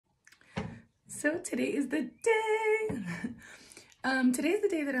So today is the day. Today is the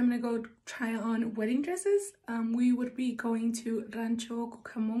day that I'm gonna go try on wedding dresses. We would be going to Rancho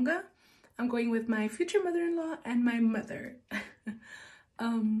Cucamonga. I'm going with my future mother-in-law and my mother.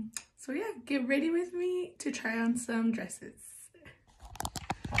 So yeah, get ready with me to try on some dresses.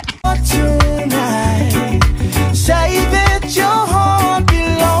 Tonight, say that your heart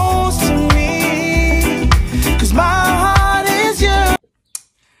belongs to me, 'cause my heart is yours.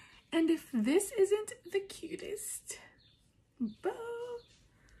 And if this isn't the cutest bow,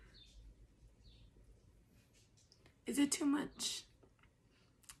 is it too much?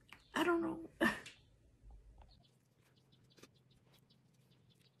 I don't know.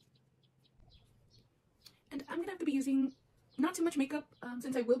 And I'm gonna have to be using not too much makeup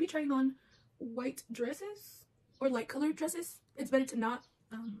since I will be trying on white dresses or light colored dresses. It's better to not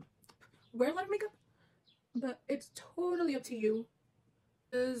wear a lot of makeup, but it's totally up to you.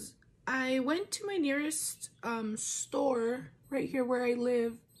 Because I went to my nearest store right here where I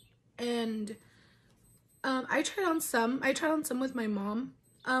live, and I tried on some with my mom,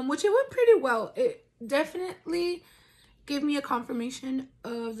 which it went pretty well. It definitely gave me a confirmation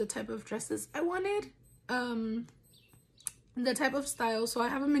of the type of dresses I wanted, the type of style. So I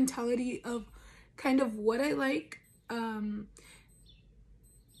have a mentality of kind of what I like, and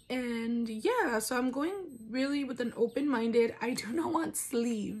yeah, so I'm going really with an open-minded. I do not want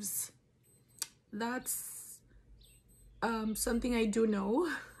sleeves. That's something I do know.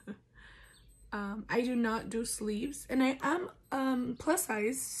 I do not do sleeves, and I am plus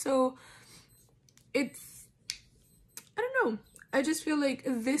size, so it's, I don't know, I just feel like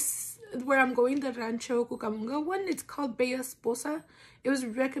this, where I'm going, the Rancho Cucamonga one, it's called Bella Esposa. It was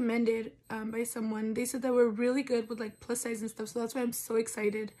recommended by someone. They said that we're really good with like plus size and stuff, so that's why I'm so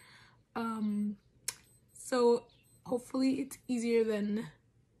excited. So hopefully it's easier than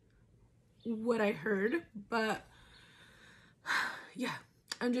what I heard, but yeah,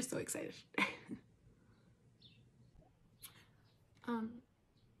 I'm just so excited.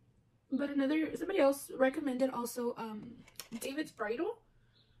 But somebody else recommended also David's Bridal,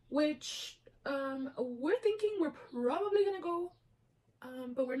 which we're thinking we're probably gonna go,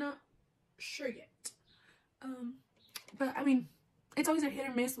 but we're not sure yet. But I mean, it's always a hit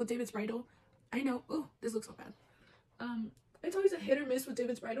or miss with David's Bridal. I know, oh, this looks so bad. It's always a hit or miss with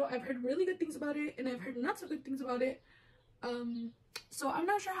David's Bridal. I've heard really good things about it, and I've heard not so good things about it. So I'm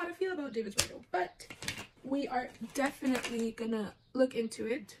not sure how to feel about David's Bridal, but we are definitely gonna look into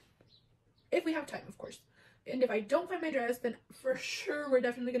it if we have time, of course. And if I don't find my dress, then for sure we're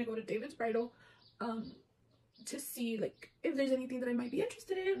definitely gonna go to David's Bridal to see like if there's anything that I might be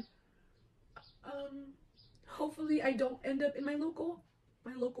interested in. Hopefully I don't end up in my local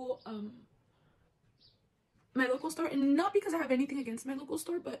store, and not because I have anything against my local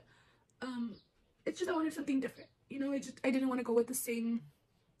store, but it's just I wanted something different, you know. I didn't want to go with the same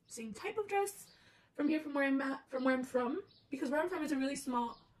type of dress from where I'm from, because where I'm from is a really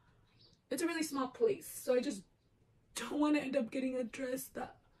small place, so I just don't want to end up getting a dress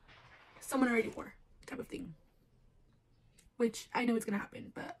that someone already wore, type of thing, which I know it's gonna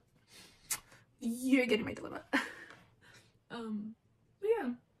happen, but you're getting my dilemma. But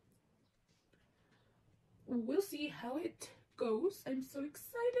yeah, we'll see how it goes. I'm so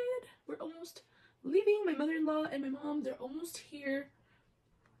excited. We're almost leaving. My mother-in-law and my mom, they're almost here.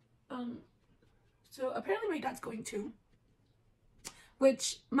 So apparently my dad's going too,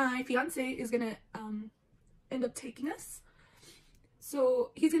 which my fiance is gonna end up taking us.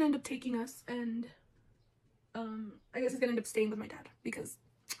 So he's gonna end up taking us, and I guess he's gonna end up staying with my dad because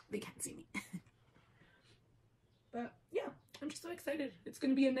they can't see me. But yeah, I'm just so excited. It's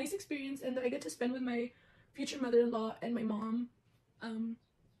gonna be a nice experience, and that I get to spend with my future mother-in-law and my mom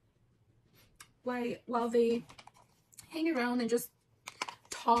while they hang around and just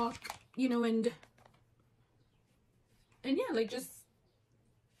talk, you know, and yeah, like just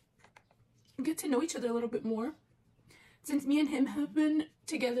get to know each other a little bit more, since me and him have been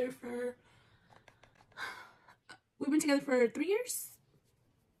together for 3 years.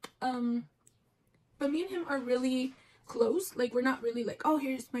 But me and him are really close. Like, we're not really like, oh,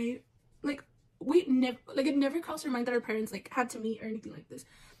 here's my, like, we never, like, it never crossed our mind that our parents like had to meet or anything like this,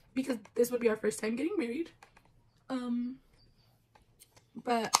 because this would be our first time getting married.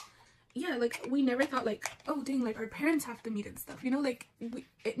 But yeah, like, we never thought like, oh dang, like our parents have to meet and stuff, you know, like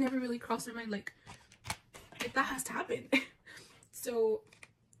it never really crossed our mind like that has to happen. so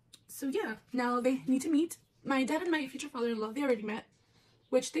yeah, now they need to meet. My dad and my future father-in-law, they already met,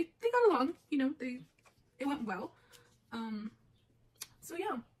 which they got along, you know, it went well. So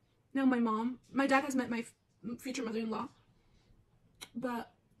yeah, now my dad has met my future mother-in-law,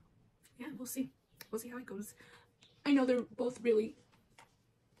 but yeah, we'll see how it goes. I know they're both really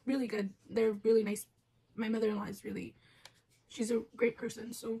good. They're really nice. My mother-in-law is she's a great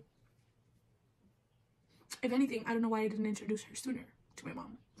person, so if anything, I don't know why I didn't introduce her sooner to my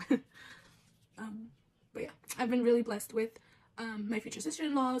mom. But yeah, I've been really blessed with my future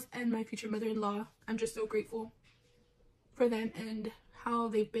sister-in-laws and my future mother-in-law. I'm just so grateful for them and how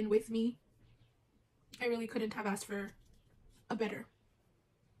they've been with me. I really couldn't have asked for a better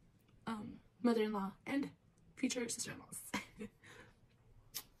mother-in-law and future sister-in-laws.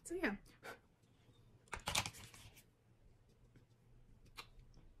 So yeah.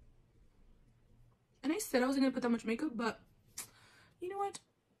 And I said I wasn't gonna put that much makeup, but you know what?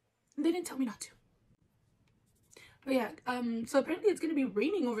 They didn't tell me not to. But yeah, so apparently it's gonna be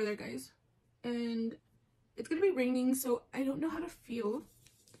raining over there, guys. And it's gonna be raining, so I don't know how to feel.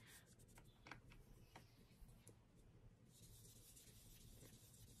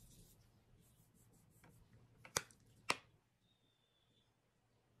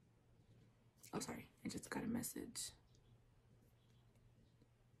 Oh, sorry, I just got a message.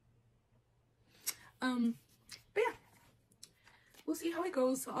 But yeah, we'll see how it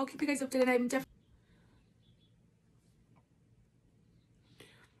goes. So I'll keep you guys updated. I'm definitely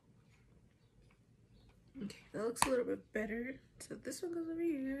okay. That looks a little bit better. So this one goes over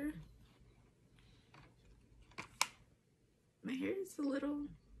here. My hair is a little.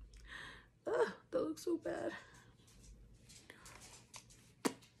 Ugh, that looks so bad.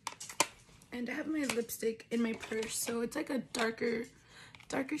 And I have my lipstick in my purse, so it's like a darker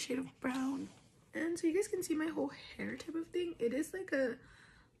shade of brown. And so you guys can see my whole hair type of thing. It is like an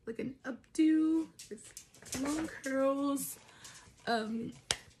updo with long curls.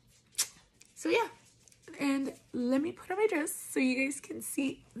 So yeah, and let me put on my dress so you guys can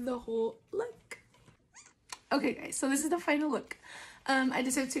see the whole look. Okay guys, so this is the final look. I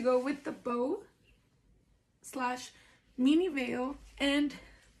decided to go with the bow / mini veil and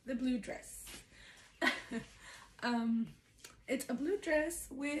the blue dress. It's a blue dress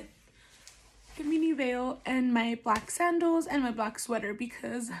with the mini veil and my black sandals and my black sweater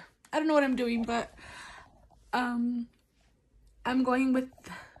because I don't know what I'm doing, but I'm going with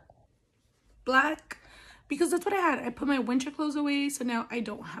black because that's what I had. I put my winter clothes away, so now I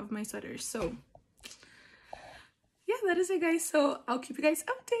don't have my sweaters. So yeah, that is it guys. So I'll keep you guys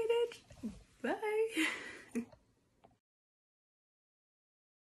updated. Bye.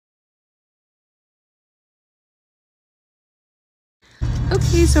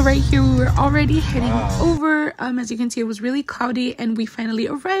 Okay, so right here we were already heading over. As you can see, it was really cloudy and we finally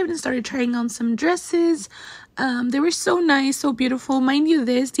arrived and started trying on some dresses. They were so nice, so beautiful. Mind you,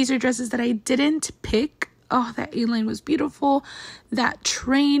 these are dresses that I didn't pick. Oh, that A-line was beautiful. That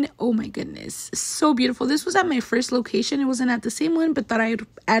train, oh my goodness, so beautiful. This was at my first location. It wasn't at the same one, but thought I'd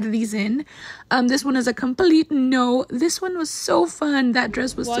add these in. This one is a complete no. This one was so fun. That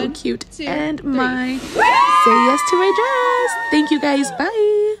dress was so cute. And my say yes to my dress. Thank you guys.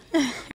 Bye.